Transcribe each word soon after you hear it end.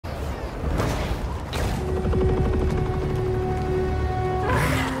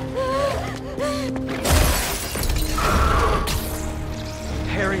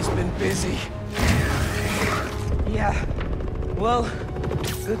see. Yeah. Well,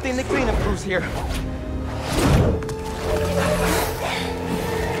 good thing the cleanup crew's here.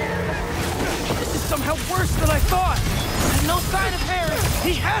 This is somehow worse than I thought! No sign of Harry!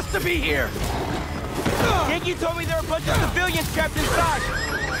 He has to be here! Ganke told me there were a bunch of civilians trapped inside.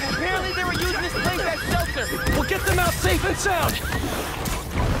 Apparently they were using this place as shelter. We'll get them out safe and sound.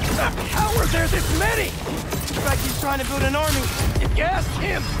 How are there this many? Looks like he's trying to build an army. If you ask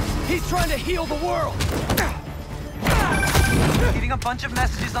him, he's trying to heal the world. Getting a bunch of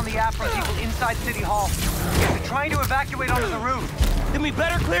messages on the app from people inside City Hall. They're trying to evacuate onto the roof. Then we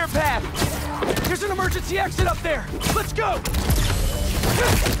better clear a path. There's an emergency exit up there. Let's go!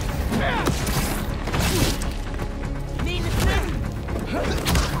 Need assist?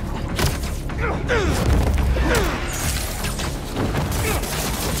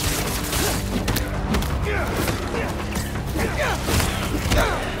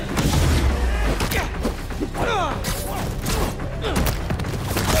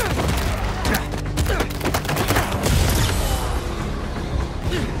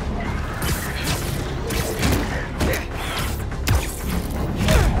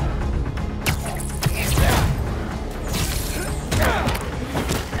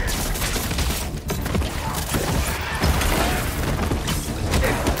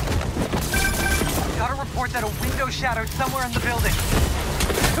 Shadowed somewhere in the building.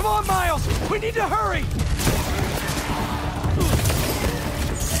 Come on, Miles! We need to hurry!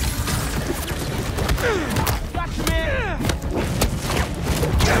 Gotcha, man!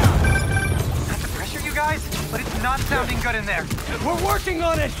 Not the pressure, you guys, but it's not sounding good in there. We're working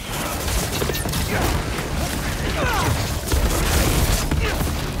on it!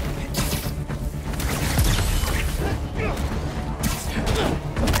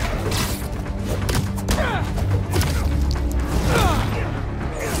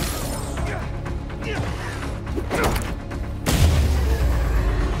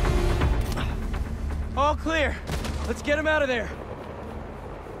 All clear. Let's get him out of there.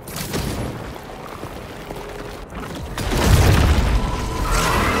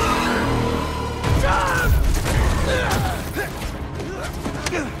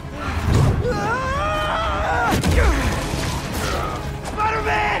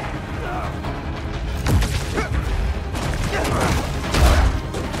 Spider-Man!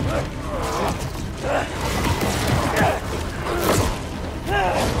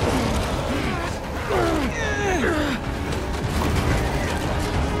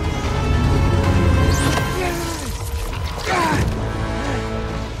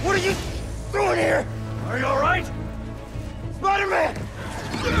 What are you doing here? Are you all right? Spider-Man!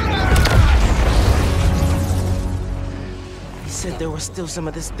 He said there was still some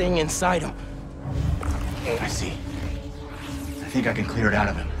of this thing inside him. I see. I think I can clear it out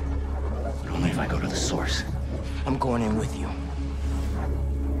of him. But only if I go to the source. I'm going in with you.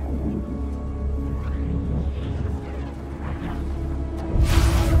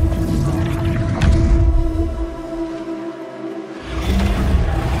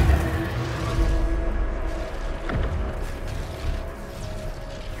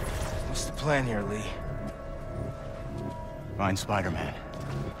 What's the plan here, Lee? Find Spider-Man.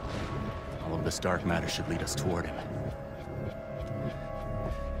 All of this dark matter should lead us toward him.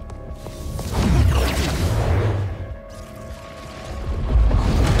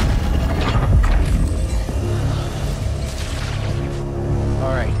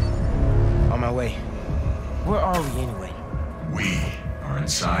 All right. On my way. Where are we anyway? We are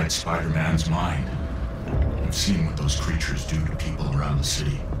inside Spider-Man's mind. I've seen what those creatures do to people around the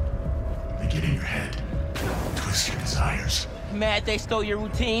city. They get in your head, twist your desires. Mad they stole your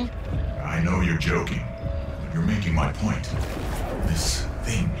routine? I know you're joking, but you're making my point. This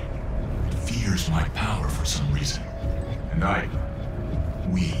thing, it fears my power for some reason. And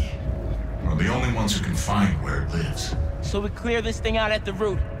we are the only ones who can find where it lives. So we clear this thing out at the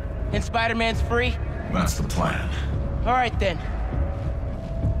root, and Spider-Man's free? That's the plan. All right, then.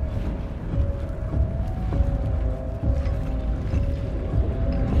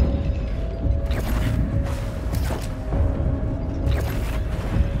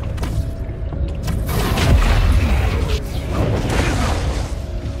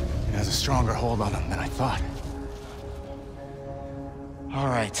 It has a stronger hold on him than I thought. All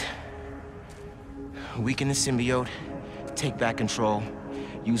right. Weaken the symbiote, take back control,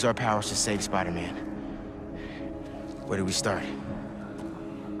 use our powers to save Spider-Man. Where do we start?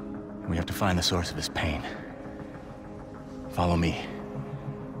 We have to find the source of his pain. Follow me.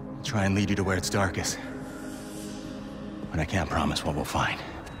 I'll try and lead you to where it's darkest. But I can't promise what we'll find.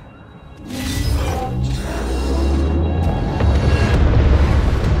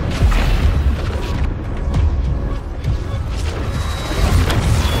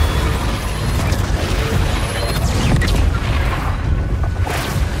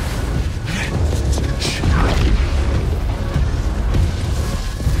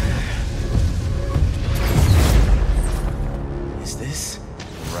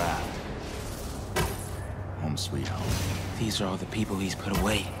 Raft. Home sweet home. These are all the people he's put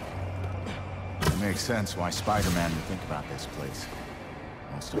away. It makes sense why Spider-Man would think about this place.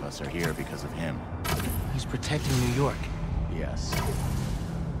 Most of us are here because of him. He's protecting New York. Yes.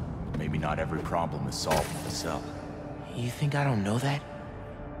 Maybe not every problem is solved with a cell. You think I don't know that?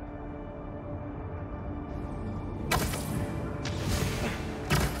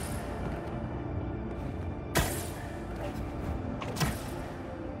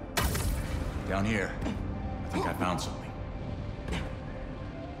 Down here. I think I found something.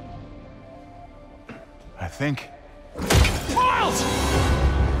 I think... Miles!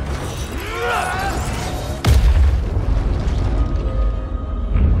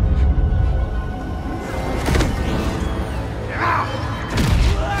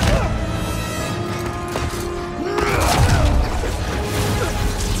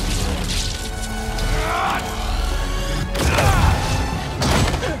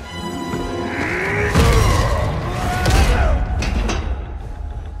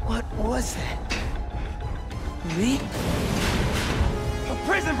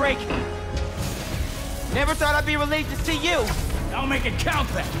 Never thought I'd be relieved to see you! I'll make it count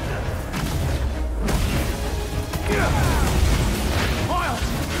then! Miles!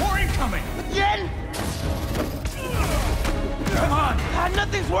 More incoming! Again? Come on!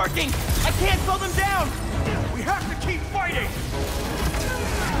 Nothing's working! I can't slow them down! We have to keep fighting!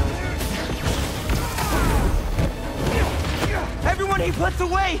 Everyone he puts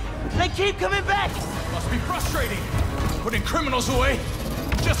away! They keep coming back! Must be frustrating! Putting criminals away,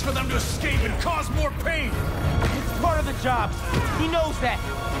 just for them to escape and cause more pain! It's part of the job. He knows that.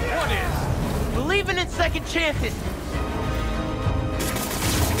 What is? Believing in second chances.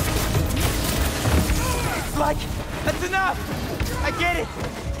 It's like, that's enough! I get it!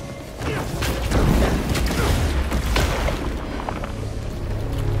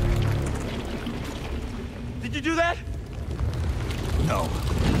 Did you do that? No.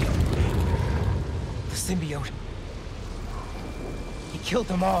 The symbiote. He killed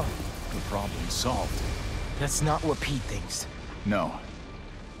them all. The problem's solved. That's not what Pete thinks. No.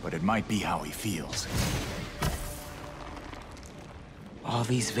 But it might be how he feels. All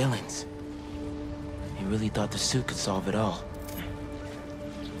these villains. He really thought the suit could solve it all.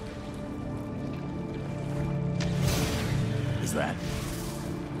 Is that...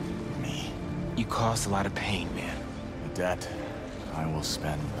 me? You caused a lot of pain, man. A debt I will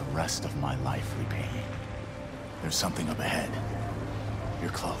spend the rest of my life repaying. There's something up ahead.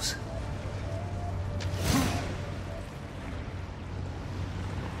 You're close.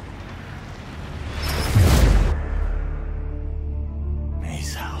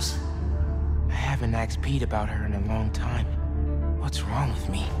 May's house. I haven't asked Pete about her in a long time. What's wrong with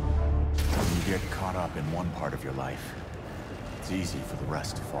me? When you get caught up in one part of your life, it's easy for the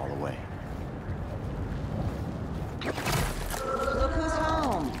rest to fall away. Look who's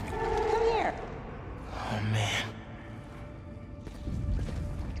home. Come here. Oh, man.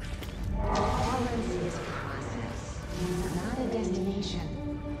 Tolerance is a process, not a destination.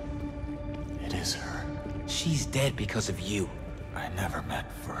 It is her. She's dead because of you. I never meant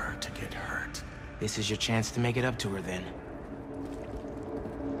for her to get hurt. This is your chance to make it up to her, then.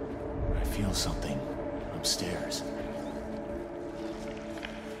 I feel something upstairs.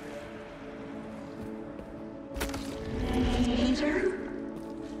 Peter?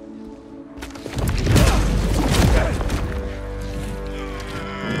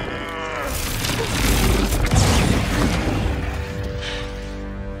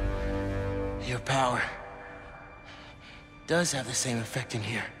 Your power does have the same effect in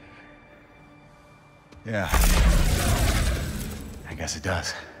here. Yeah. I guess it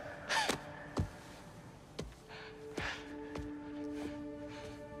does.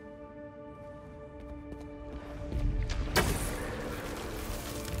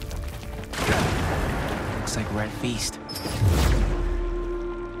 Looks like we're at feast.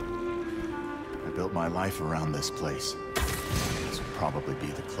 I built my life around this place. This will probably be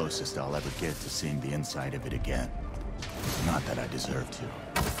the closest I'll ever get to seeing the inside of it again. Not that I deserve to.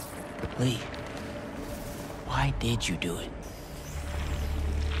 Lee, why did you do it?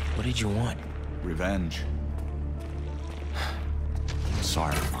 What did you want? Revenge. I'm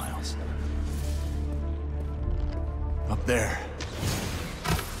sorry, Miles. Up there.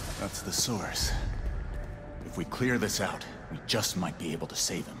 That's the source. If we clear this out, we just might be able to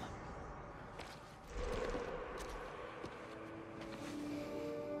save him.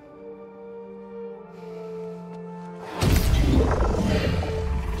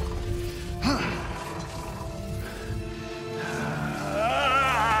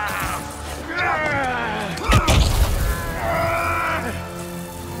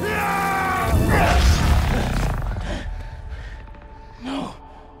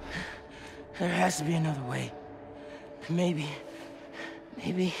 has to be another way. Maybe...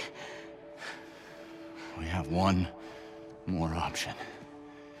 we have one more option.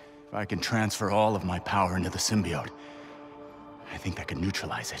 If I can transfer all of my power into the symbiote, I think that could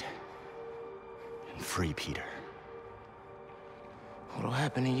neutralize it. And free Peter. What'll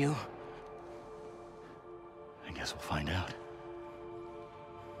happen to you? I guess we'll find out.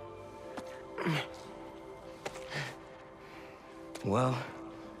 Well,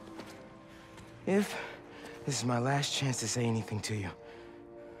 if this is my last chance to say anything to you,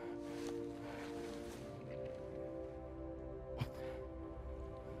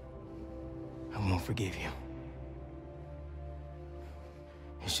 I won't forgive you.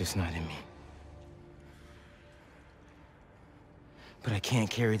 It's just not in me. But I can't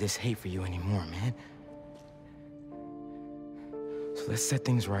carry this hate for you anymore, man. So let's set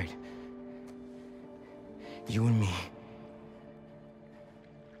things right. You and me.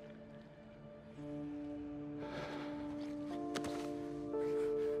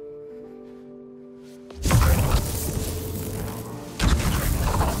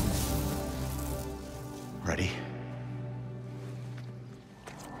 Ready?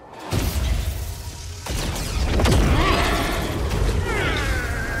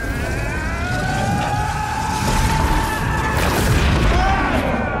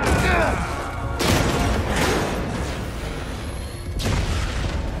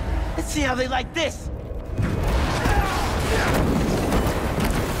 Let's see how they like this.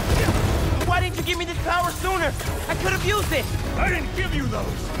 Why didn't you give me this power sooner? I could have used it. I didn't give you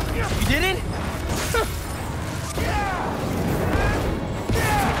those! You didn't?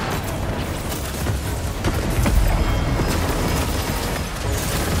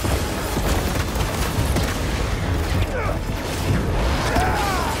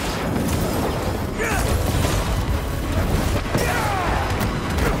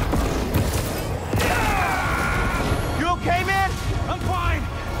 You okay, man? I'm fine!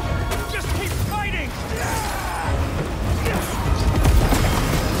 Just keep fighting!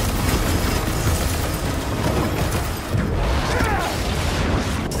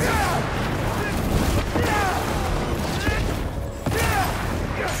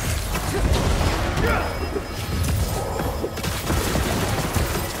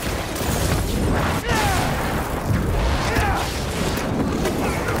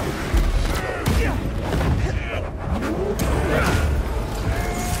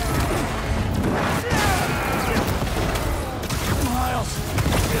 Miles,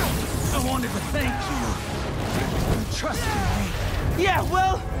 I wanted to thank you. You trusted me. Yeah,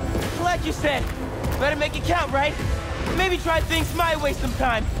 well, like you said, better make it count, right? Maybe try things my way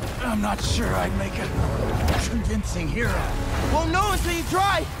sometime. I'm not sure I'd make a convincing hero. Won't know until you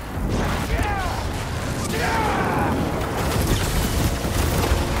try.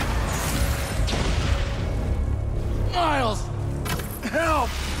 Miles! Help!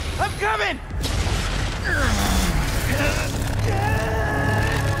 I'm coming!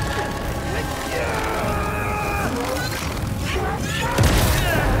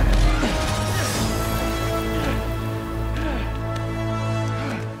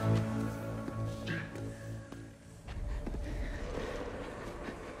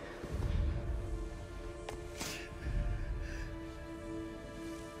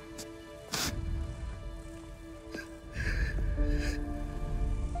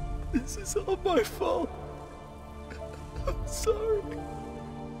 This is all my fault. I'm sorry.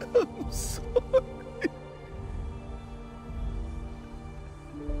 I'm sorry.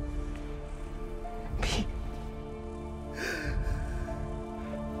 Pete.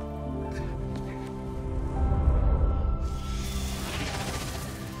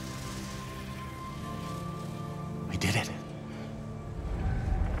 We did it.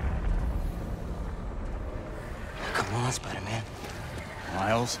 Come on, Spider-Man.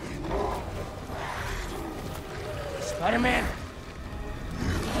 Miles? Spider-Man!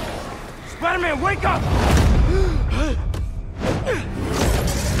 Spider-Man, wake up!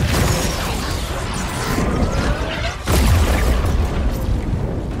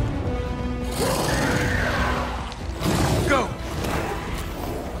 Go!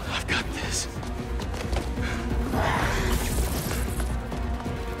 I've got this.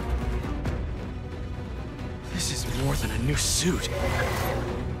 This is more than a new suit.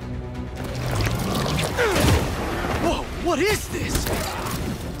 Whoa, what is this?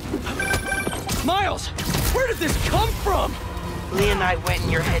 Miles, where did this come from? Leonite went in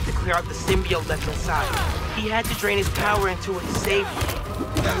your head to clear out the symbiote left inside. He had to drain his power into it to save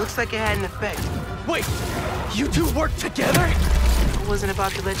you. It looks like it had an effect. Wait, you two work together? I wasn't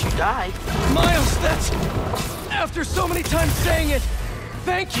about to let you die. Miles, that's... After so many times saying it,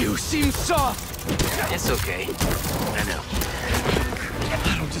 thank you seems soft. It's okay. I know.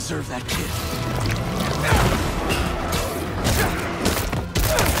 I don't deserve that kid.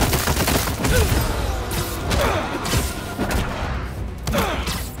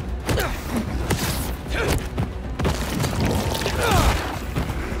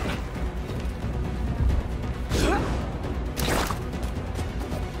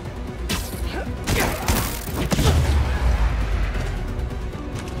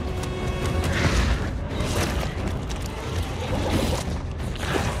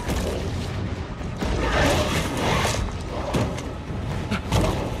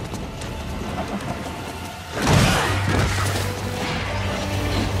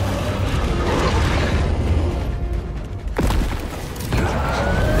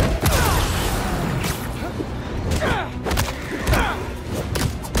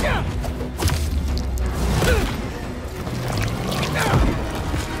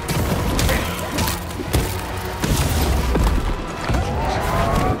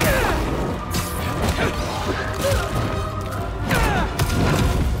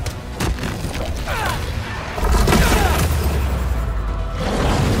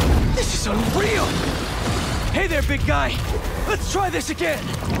 Big guy, let's try this again.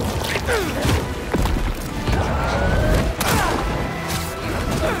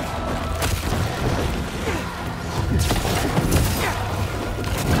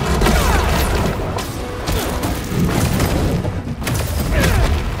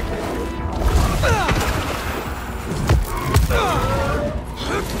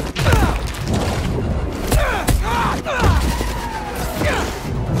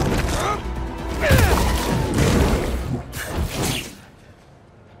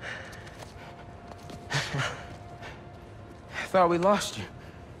 I thought we lost you.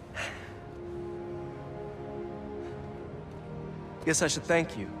 Guess I should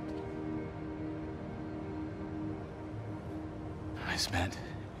thank you. I spent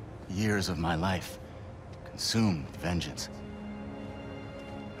years of my life consumed with vengeance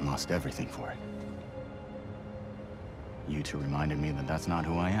and lost everything for it. You two reminded me that that's not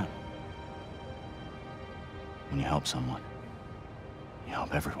who I am. When you help someone, you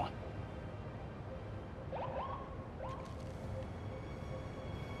help everyone.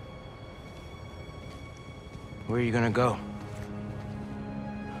 Where are you gonna go?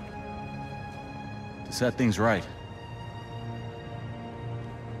 To set things right.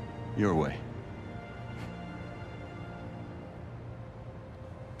 Your way.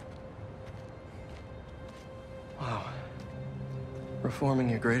 Wow. Reforming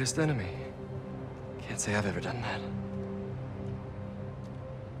your greatest enemy. Can't say I've ever done that.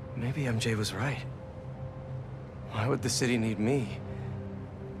 Maybe MJ was right. Why would the city need me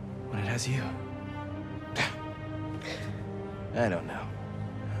when it has you? I don't know.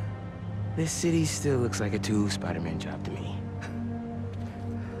 This city still looks like a Spider-Man job to me.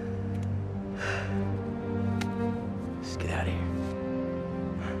 Let's get out of here.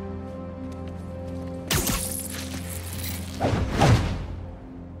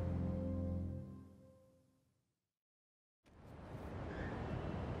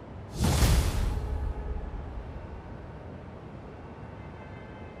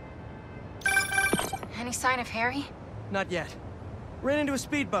 Any sign of Harry? Not yet. Ran into a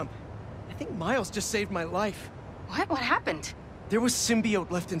speed bump. I think Miles just saved my life. What? What happened? There was symbiote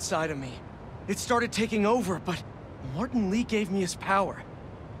left inside of me. It started taking over, but Martin Lee gave me his power.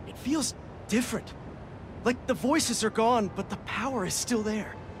 It feels different. Like the voices are gone, but the power is still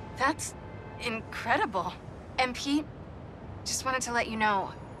there. That's incredible. And Pete, just wanted to let you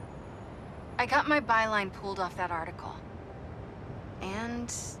know, I got my byline pulled off that article.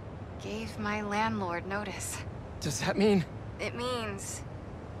 And gave my landlord notice. Does that mean? It means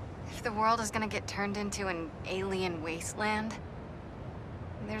if the world is gonna get turned into an alien wasteland,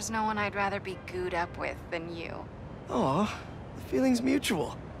 there's no one I'd rather be gooed up with than you. Aw, the feeling's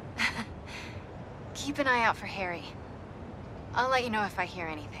mutual. Keep an eye out for Harry. I'll let you know if I hear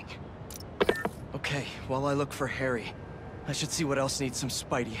anything. Okay, while I look for Harry, I should see what else needs some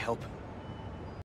Spidey help.